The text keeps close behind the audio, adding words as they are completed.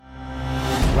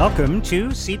Welcome to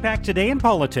CPAC Today in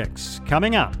Politics.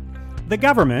 Coming up, the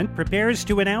government prepares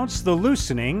to announce the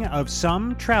loosening of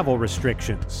some travel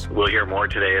restrictions. We'll hear more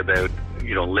today about,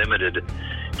 limited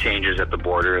changes at the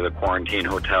border, the quarantine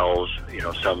hotels,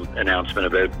 some announcement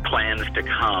about plans to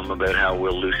come about how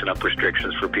we'll loosen up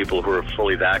restrictions for people who are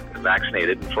fully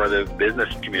vaccinated. And for the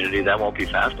business community, that won't be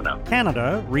fast enough.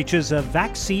 Canada reaches a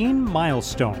vaccine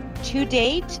milestone. To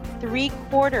date,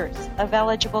 3/4 of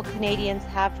eligible Canadians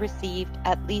have received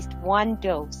at least one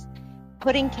dose,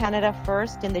 putting Canada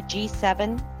first in the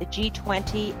G7, the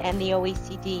G20, and the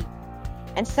OECD.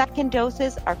 And second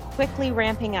doses are quickly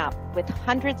ramping up, with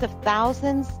hundreds of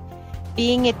thousands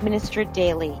being administered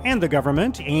daily. And the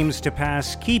government aims to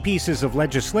pass key pieces of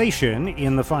legislation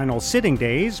in the final sitting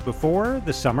days before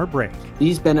the summer break.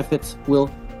 These benefits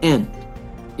will end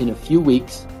in a few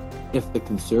weeks if the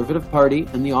Conservative Party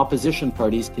and the opposition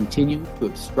parties continue to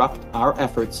obstruct our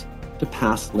efforts to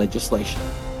pass legislation.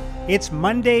 It's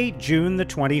Monday, June the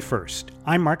 21st.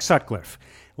 I'm Mark Sutcliffe.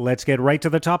 Let's get right to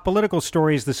the top political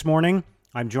stories this morning.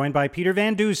 I'm joined by Peter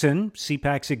Van Dusen,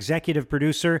 CPAC's executive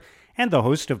producer and the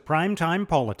host of Primetime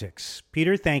Politics.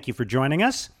 Peter, thank you for joining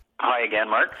us. Hi again,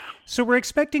 Mark. So we're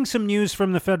expecting some news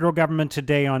from the federal government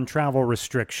today on travel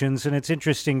restrictions, and it's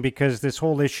interesting because this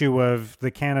whole issue of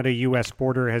the Canada-U.S.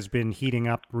 border has been heating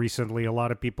up recently. A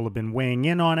lot of people have been weighing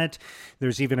in on it.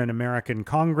 There's even an American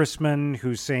congressman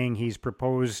who's saying he's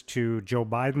proposed to Joe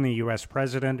Biden, the U.S.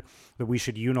 president, that we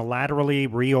should unilaterally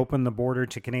reopen the border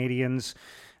to Canadians.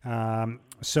 What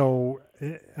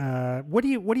do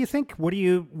you think? What do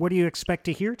you expect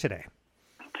to hear today?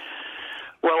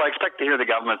 Well, I expect to hear the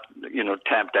government,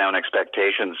 tamp down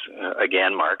expectations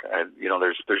again, Mark.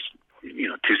 There's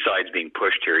two sides being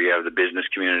pushed here. You have the business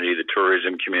community, the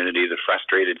tourism community, the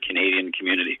frustrated Canadian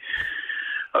community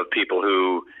of people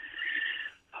who,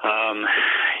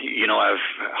 have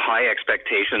high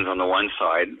expectations on the one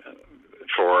side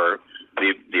for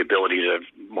the ability to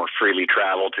more freely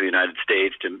travel to the United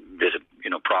States, to visit,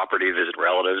 property, visit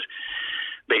relatives,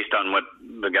 based on what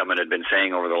the government had been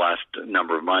saying over the last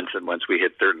number of months. And once we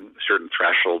hit certain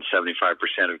thresholds,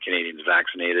 75% of Canadians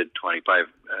vaccinated,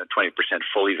 20%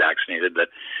 fully vaccinated, that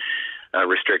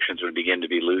restrictions would begin to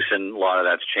be loosened. A lot of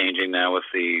that's changing now with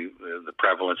the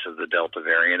prevalence of the Delta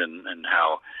variant and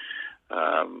how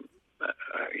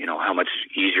how much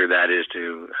easier that is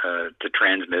to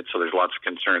transmit. So there's lots of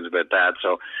concerns about that.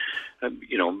 So,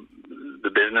 the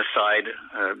business side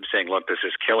saying, look, this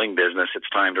is killing business. It's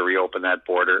time to reopen that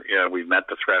border. We've met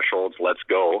the thresholds. Let's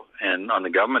go. And on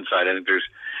the government side, I think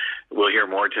we'll hear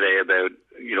more today about,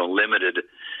 limited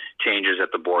changes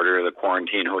at the border, the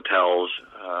quarantine hotels,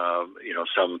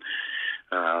 some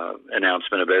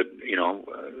announcement about,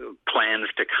 plans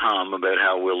to come about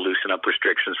how we'll loosen up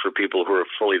restrictions for people who are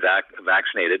fully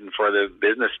vaccinated. And for the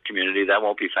business community, that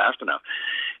won't be fast enough.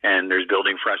 And there's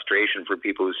building frustration for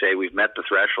people who say we've met the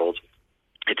thresholds.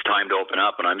 It's time to open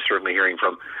up. And I'm certainly hearing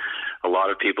from a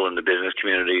lot of people in the business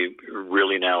community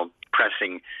really now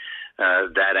pressing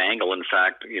that angle. In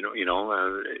fact,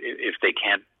 if they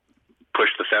can't push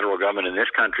the federal government in this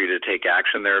country to take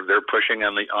action, they're pushing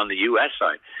on the U.S.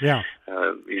 side. Yeah.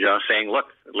 Saying,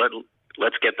 look,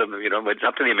 let's get them. It's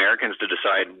up to the Americans to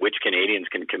decide which Canadians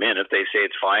can come in. If they say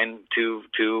it's fine, two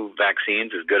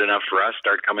vaccines is good enough for us,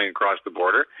 start coming across the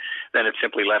border, then it's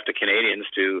simply left to Canadians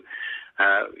to,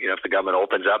 if the government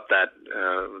opens up that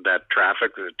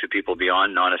traffic to people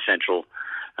beyond non-essential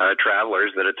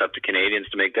travelers, that it's up to Canadians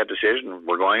to make that decision.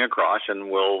 We're going across and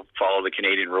we'll follow the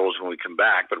Canadian rules when we come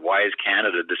back. But why is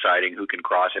Canada deciding who can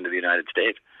cross into the United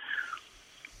States?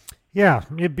 Yeah,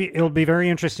 it'll be very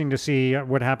interesting to see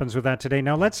what happens with that today.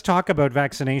 Now, let's talk about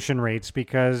vaccination rates,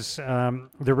 because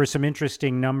there were some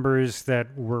interesting numbers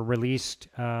that were released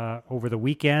over the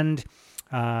weekend.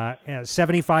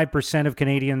 75% of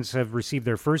Canadians have received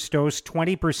their first dose.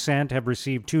 20% have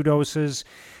received 2 doses.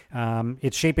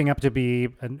 It's shaping up to be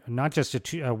not just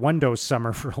a one-dose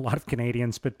summer for a lot of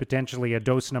Canadians, but potentially a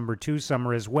dose number 2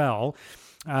 summer as well.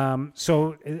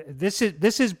 So this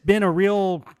has been a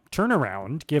real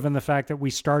turnaround, given the fact that we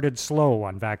started slow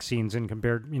on vaccines in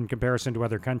comparison to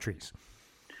other countries.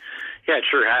 Yeah, it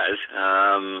sure has.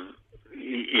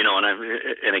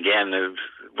 And again,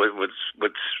 what's the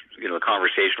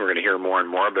conversation we're going to hear more and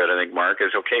more about, I think, Mark,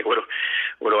 is okay. What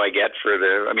do I get for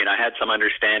the? I mean, I had some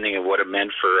understanding of what it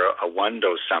meant for a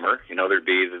one-dose summer. There'd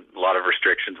be a lot of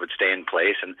restrictions would stay in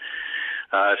place, and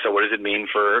so what does it mean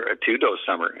for a 2-dose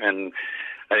summer? And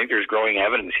I think there's growing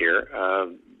evidence here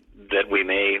that we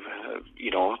may,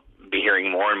 be hearing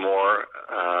more and more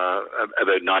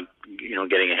about not,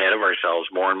 getting ahead of ourselves.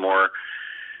 More and more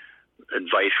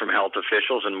advice from health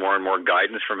officials and more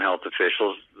guidance from health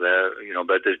officials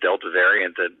about this Delta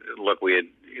variant. That look, we had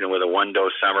with a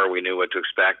 1-dose summer we knew what to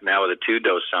expect. Now with a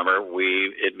 2-dose summer,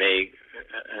 it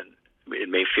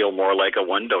may feel more like a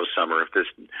 1-dose summer if this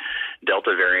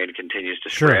Delta variant continues to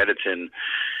spread. It's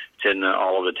in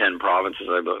all of the 10 provinces,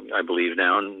 I believe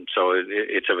now, and so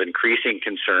it's of increasing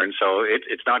concern. So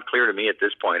it's not clear to me at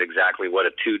this point exactly what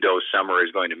a 2-dose summer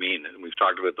is going to mean. And we've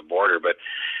talked about the border, but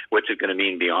what's it going to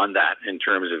mean beyond that in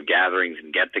terms of gatherings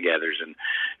and get-togethers, and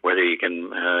whether you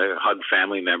can hug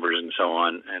family members and so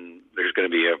on. And there's going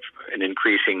to be an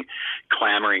increasing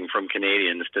clamoring from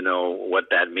Canadians to know what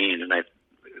that means. And I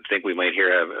think we might hear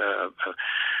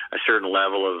a certain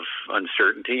level of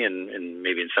uncertainty and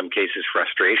maybe in some cases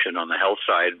frustration on the health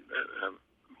side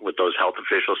with those health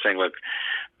officials saying, look,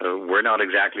 we're not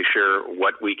exactly sure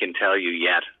what we can tell you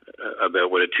yet about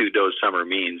what a 2-dose summer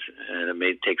means, and it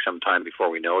may take some time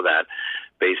before we know that,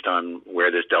 based on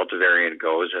where this Delta variant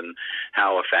goes and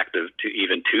how effective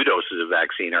even 2 doses of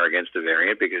vaccine are against the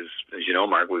variant. Because, as you know,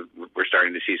 Mark, we're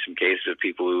starting to see some cases of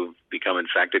people who've become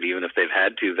infected even if they've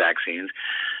had 2 vaccines.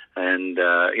 And,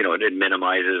 it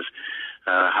minimizes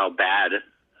how bad,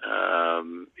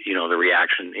 the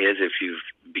reaction is if you've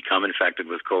become infected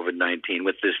with COVID-19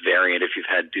 with this variant, if you've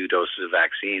had 2 doses of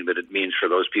vaccine. But it means for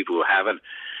those people who haven't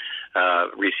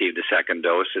received a second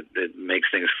dose, it makes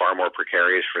things far more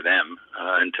precarious for them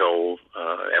until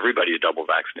everybody is double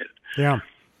vaccinated. Yeah.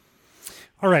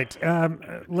 All right.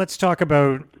 Let's talk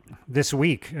about this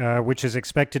week, which is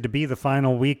expected to be the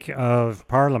final week of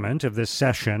Parliament of this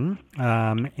session.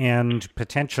 And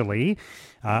potentially,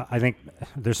 I think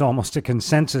there's almost a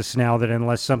consensus now that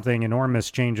unless something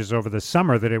enormous changes over the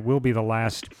summer, that it will be the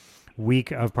last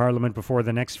week of Parliament before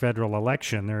the next federal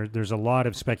election. There's a lot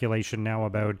of speculation now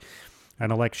about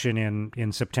an election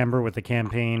in September, with the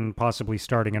campaign possibly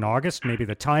starting in August. Maybe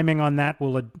the timing on that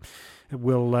will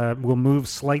move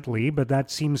slightly, but that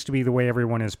seems to be the way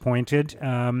everyone is pointed.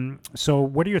 So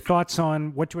what are your thoughts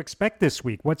on what to expect this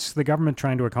week? What's the government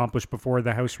trying to accomplish before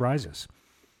the House rises?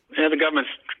 Yeah, the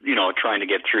government's trying to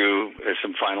get through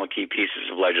some final key pieces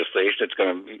of legislation. It's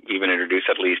going to even introduce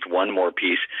at least one more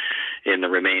piece in the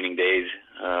remaining days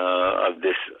of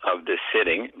this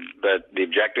sitting. But the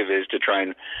objective is to try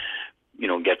and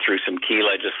get through some key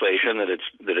legislation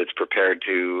that it's prepared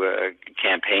to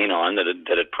campaign on, that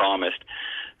it promised,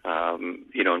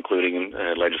 including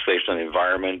legislation on the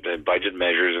environment, budget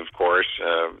measures, of course,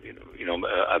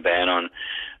 a ban on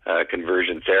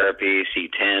conversion therapy,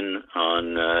 C10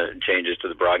 on changes to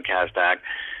the Broadcast Act.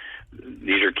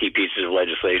 These are key pieces of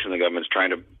legislation the government's trying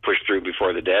to push through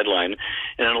before the deadline.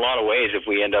 And in a lot of ways, if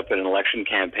we end up in an election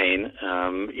campaign,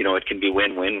 it can be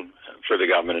win-win for the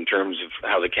government in terms of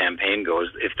how the campaign goes.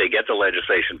 If they get the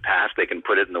legislation passed, they can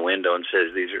put it in the window and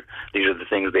says these are the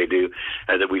things they do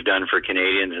that we've done for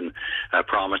Canadians and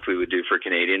promised we would do for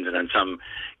Canadians. And on some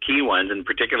key ones, and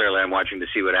particularly I'm watching to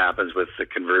see what happens with the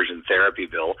conversion therapy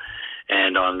bill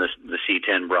and on the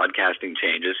C10 broadcasting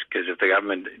changes, because if the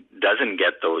government doesn't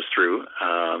get those through,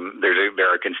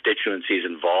 there are constituencies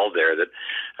involved there that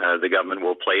the government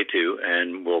will play to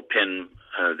and will pin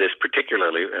this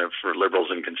particularly for Liberals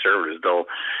and Conservatives. They'll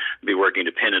be working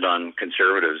to pin it on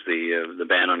Conservatives, the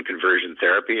ban on conversion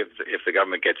therapy. If the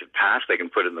government gets it passed, they can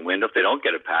put it in the window. If they don't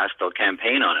get it passed, they'll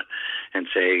campaign on it and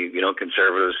say,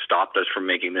 Conservatives stopped us from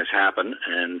making this happen.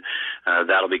 And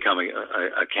that'll become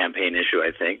a campaign issue,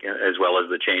 I think, as well as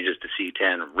the changes to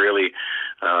C10. Really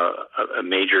a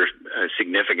major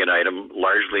significant item,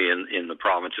 largely in the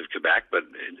province of Quebec, but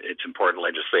it's important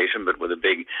legislation, but with a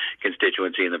big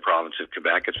constituency in the province of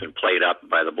Quebec. It's been played up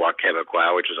by the Bloc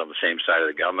Québécois, which is on the same side of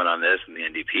the government on this, and the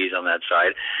NDP's on that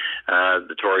side.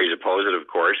 The Tories oppose it, of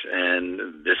course,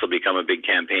 and this will become a big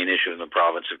campaign issue in the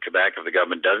province of Quebec. If the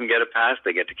government doesn't get it passed,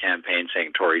 they get to campaign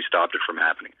saying Tories stopped it from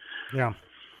happening. Yeah.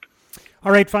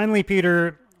 All right, finally,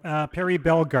 Peter, Perry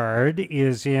Bellegarde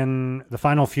is in the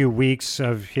final few weeks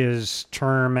of his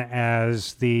term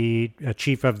as the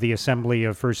chief of the Assembly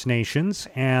of First Nations,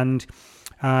 and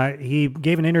he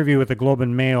gave an interview with the Globe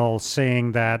and Mail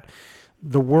saying that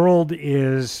the world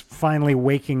is finally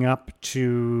waking up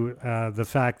to the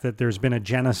fact that there's been a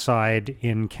genocide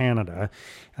in Canada.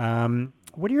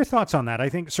 What are your thoughts on that? I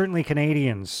think certainly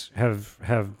Canadians have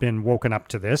been woken up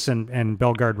to this, and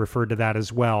Bellegarde referred to that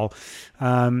as well.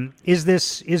 Is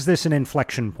this an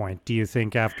inflection point, do you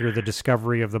think, after the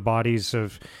discovery of the bodies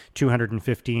of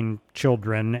 215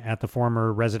 children at the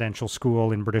former residential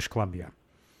school in British Columbia?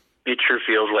 It sure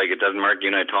feels like it, doesn't Mark? You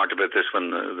and I talked about this when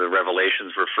the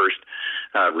revelations were first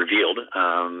revealed,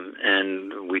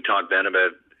 and we talked then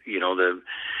about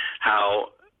how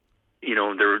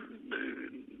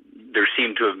there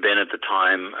seemed to have been at the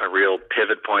time a real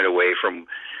pivot point away from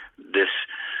this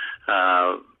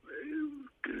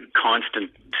constant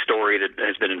story that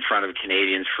has been in front of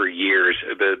Canadians for years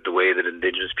about the way that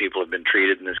Indigenous people have been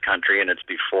treated in this country, and it's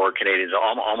before Canadians,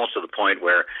 almost to the point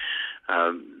where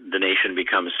the nation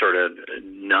becomes sort of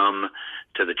numb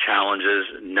to the challenges,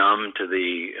 numb to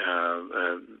the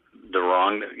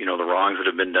wrong, the wrongs that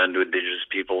have been done to Indigenous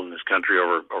people in this country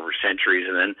over centuries,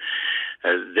 and then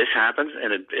this happens,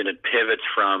 and it pivots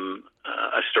from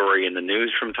a story in the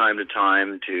news from time to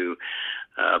time to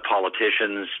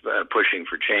politicians pushing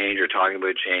for change or talking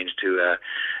about change to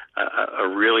a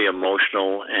really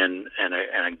emotional and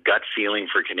a gut feeling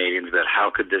for Canadians about how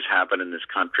could this happen in this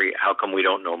country? How come we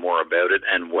don't know more about it?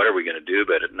 And what are we going to do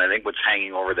about it? And I think what's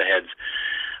hanging over the heads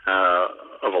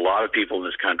of a lot of people in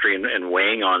this country and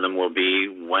weighing on them will be,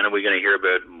 when are we going to hear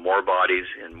about more bodies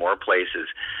in more places?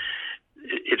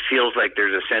 It feels like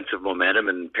there's a sense of momentum,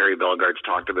 and Perry Bellegarde's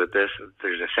talked about this.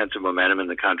 There's a sense of momentum in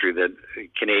the country that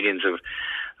Canadians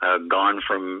have gone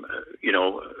from,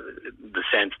 the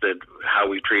sense that how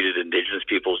we've treated Indigenous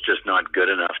people is just not good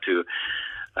enough to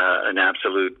an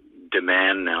absolute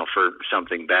demand now for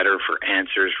something better, for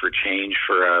answers, for change,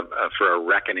 for a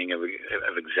reckoning of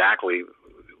exactly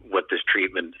what this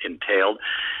treatment entailed,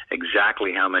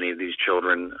 exactly how many of these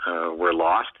children were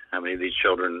lost, how many of these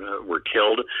children were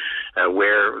killed,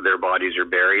 where their bodies are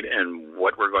buried, and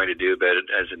what we're going to do about it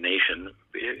as a nation.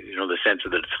 The sense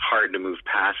that it's hard to move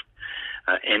past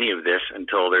any of this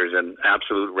until there's an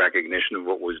absolute recognition of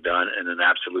what was done and an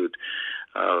absolute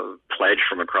pledge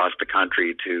from across the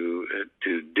country to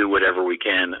do whatever we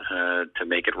can to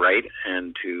make it right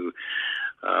and to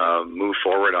move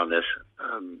forward on this,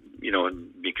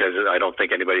 because I don't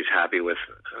think anybody's happy with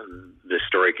this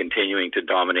story continuing to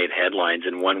dominate headlines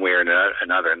in one way or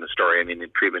another. In the story, the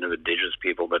treatment of Indigenous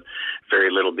people, but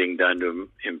very little being done to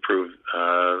improve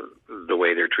the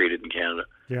way they're treated in Canada.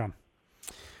 Yeah.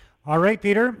 All right,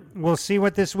 Peter, we'll see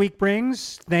what this week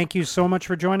brings. Thank you so much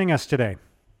for joining us today.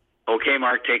 Okay,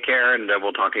 Mark, take care, and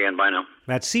we'll talk again. Bye now.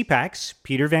 That's CPAC's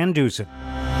Peter Van Dusen.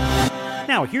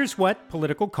 Now, here's what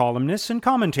political columnists and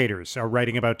commentators are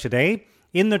writing about today.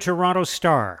 In the Toronto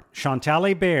Star, Chantal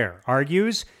Hébert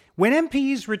argues, when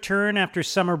MPs return after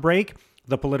summer break,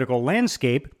 the political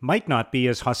landscape might not be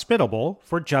as hospitable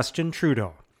for Justin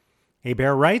Trudeau.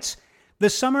 Hébert writes, the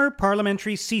summer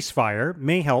parliamentary ceasefire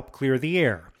may help clear the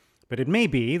air, but it may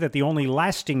be that the only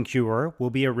lasting cure will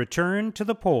be a return to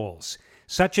the polls.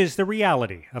 Such is the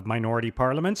reality of minority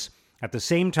parliaments. At the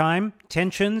same time,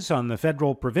 tensions on the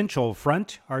federal-provincial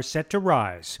front are set to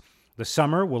rise. The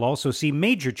summer will also see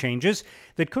major changes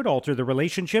that could alter the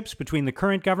relationships between the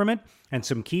current government and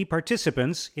some key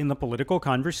participants in the political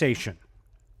conversation.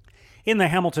 In the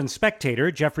Hamilton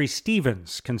Spectator, Jeffrey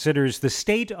Stevens considers the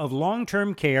state of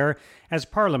long-term care as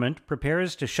Parliament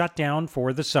prepares to shut down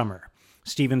for the summer.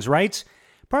 Stevens writes,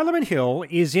 Parliament Hill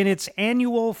is in its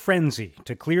annual frenzy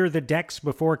to clear the decks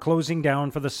before closing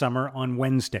down for the summer on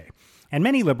Wednesday, and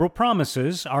many Liberal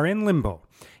promises are in limbo.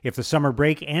 If the summer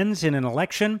break ends in an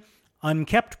election,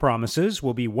 unkept promises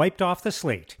will be wiped off the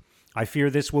slate. I fear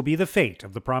this will be the fate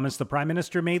of the promise the Prime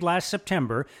Minister made last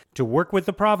September to work with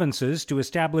the provinces to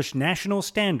establish national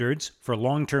standards for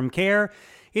long-term care,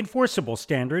 enforceable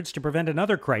standards to prevent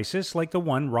another crisis like the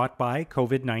one wrought by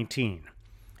COVID-19.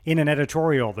 In an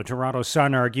editorial, the Toronto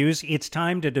Sun argues it's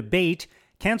time to debate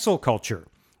cancel culture.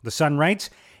 The Sun writes,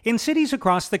 in cities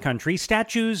across the country,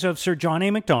 statues of Sir John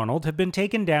A. Macdonald have been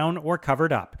taken down or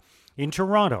covered up. In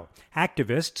Toronto,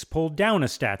 activists pulled down a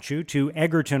statue to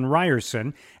Egerton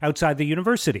Ryerson outside the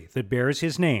university that bears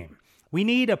his name. We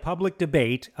need a public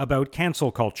debate about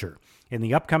cancel culture. In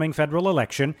the upcoming federal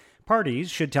election, parties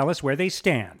should tell us where they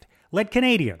stand. Let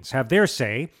Canadians have their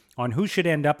say on who should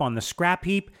end up on the scrap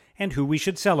heap and who we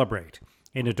should celebrate.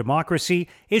 In a democracy,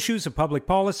 issues of public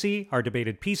policy are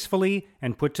debated peacefully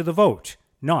and put to the vote,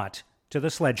 not to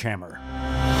the sledgehammer.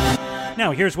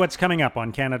 Now, here's what's coming up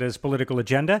on Canada's political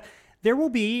agenda. There will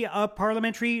be a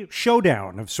parliamentary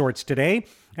showdown of sorts today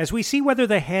as we see whether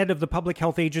the head of the Public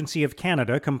Health Agency of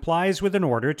Canada complies with an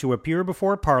order to appear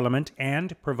before Parliament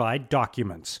and provide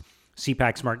documents.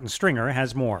 CPAC's Martin Stringer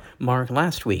has more. Mark,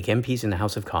 last week, MPs in the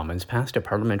House of Commons passed a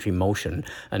parliamentary motion,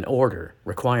 an order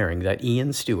requiring that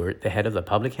Ian Stewart, the head of the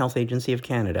Public Health Agency of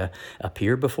Canada,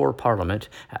 appear before Parliament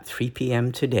at 3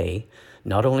 p.m. today.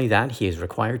 Not only that, he is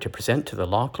required to present to the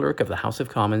law clerk of the House of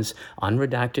Commons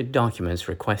unredacted documents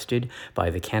requested by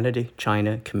the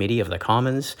Canada-China Committee of the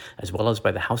Commons, as well as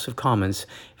by the House of Commons,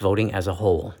 voting as a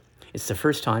whole. It's the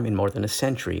first time in more than a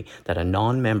century that a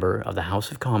non-member of the House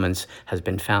of Commons has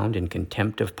been found in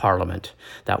contempt of Parliament.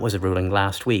 That was a ruling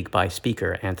last week by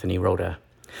Speaker Anthony Rota.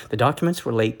 The documents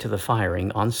relate to the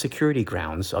firing on security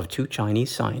grounds of 2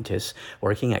 Chinese scientists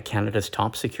working at Canada's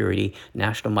top security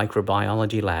National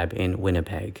Microbiology Lab in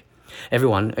Winnipeg.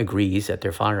 Everyone agrees that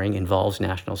their firing involves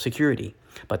national security,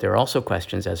 but there are also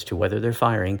questions as to whether their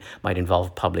firing might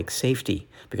involve public safety,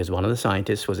 because one of the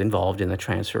scientists was involved in the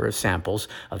transfer of samples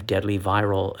of deadly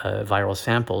viral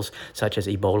samples such as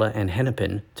Ebola and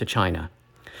Hennepin to China.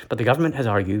 But the government has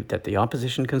argued that the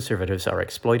opposition Conservatives are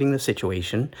exploiting the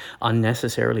situation,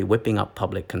 unnecessarily whipping up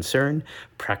public concern,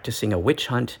 practicing a witch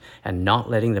hunt, and not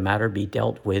letting the matter be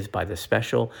dealt with by the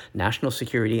Special National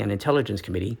Security and Intelligence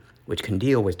Committee, which can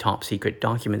deal with top secret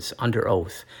documents under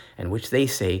oath, and which they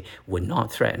say would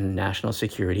not threaten national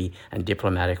security and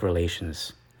diplomatic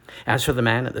relations. As for the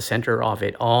man at the centre of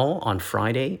it all, on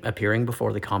Friday, appearing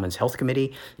before the Commons Health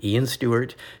Committee, Ian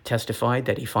Stewart testified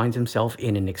that he finds himself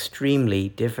in an extremely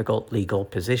difficult legal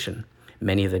position.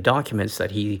 Many of the documents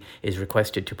that he is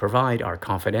requested to provide are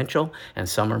confidential, and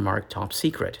some are marked top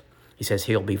secret. He says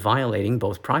he'll be violating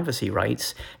both privacy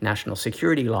rights, national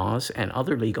security laws, and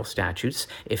other legal statutes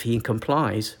if he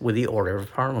complies with the order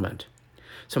of Parliament.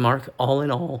 So, Mark, all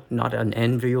in all, not an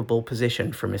enviable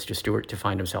position for Mr. Stewart to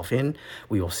find himself in.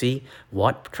 We will see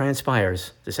what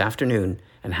transpires this afternoon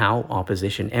and how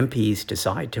opposition MPs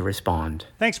decide to respond.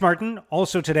 Thanks, Martin.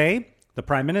 Also today, the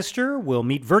Prime Minister will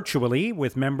meet virtually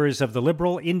with members of the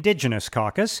Liberal Indigenous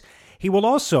Caucus. He will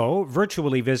also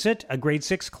virtually visit a grade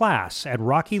 6 class at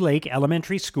Rocky Lake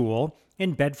Elementary School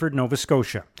in Bedford, Nova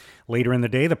Scotia. Later in the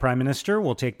day, the Prime Minister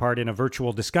will take part in a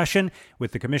virtual discussion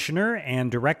with the Commissioner and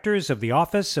directors of the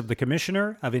Office of the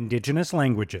Commissioner of Indigenous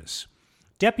Languages.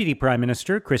 Deputy Prime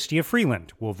Minister Chrystia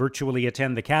Freeland will virtually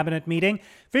attend the Cabinet meeting.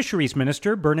 Fisheries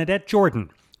Minister Bernadette Jordan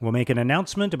will make an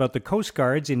announcement about the Coast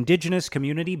Guard's Indigenous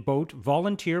Community Boat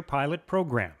Volunteer Pilot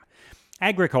Program.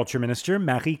 Agriculture Minister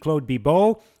Marie-Claude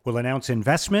Bibeau will announce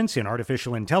investments in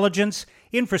artificial intelligence.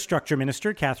 Infrastructure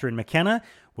Minister Catherine McKenna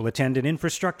will attend an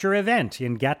infrastructure event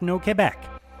in Gatineau, Quebec.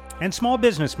 And Small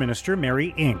Business Minister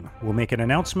Mary Ng will make an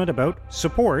announcement about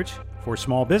support for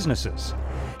small businesses.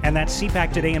 And that's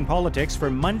CPAC Today in Politics for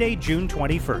Monday, June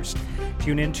 21st.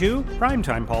 Tune in to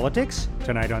Primetime Politics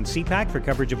tonight on CPAC for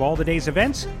coverage of all the day's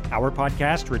events. Our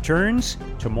podcast returns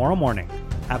tomorrow morning.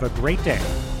 Have a great day.